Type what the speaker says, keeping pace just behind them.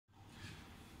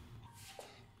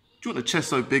Do you want a chest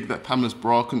so big that Pamela's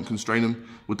bra couldn't constrain him?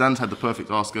 Well, Dan's had the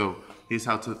perfect ask girl. Here's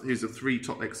the 3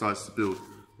 top exercises to build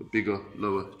a bigger,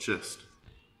 lower chest.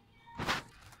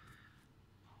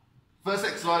 First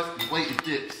exercise is weighted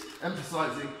dips,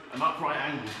 emphasising an upright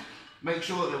angle. Make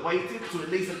sure that they're weighted to at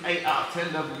least an 8 out of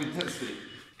 10 level of intensity.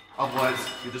 Otherwise,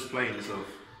 you're just playing yourself.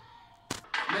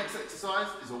 Next exercise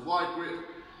is a wide grip,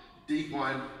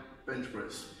 decline bench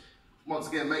press. Once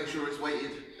again, make sure it's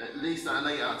weighted at least at an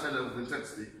 8 out of 10 level of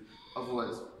intensity.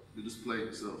 Otherwise, you're just playing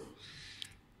yourself.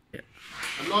 Yeah.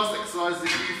 And last exercise,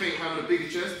 if you think having a bigger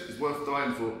chest is worth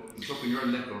dying for and chopping your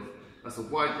own neck off, that's a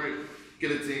wide grip,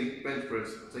 guillotine bench press,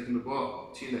 taking the bar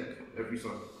to your neck every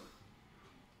time.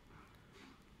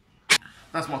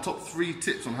 That's my top 3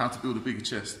 tips on how to build a bigger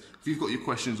chest. If you've got your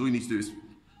questions, all you need to do is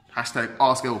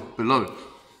 #AskL below.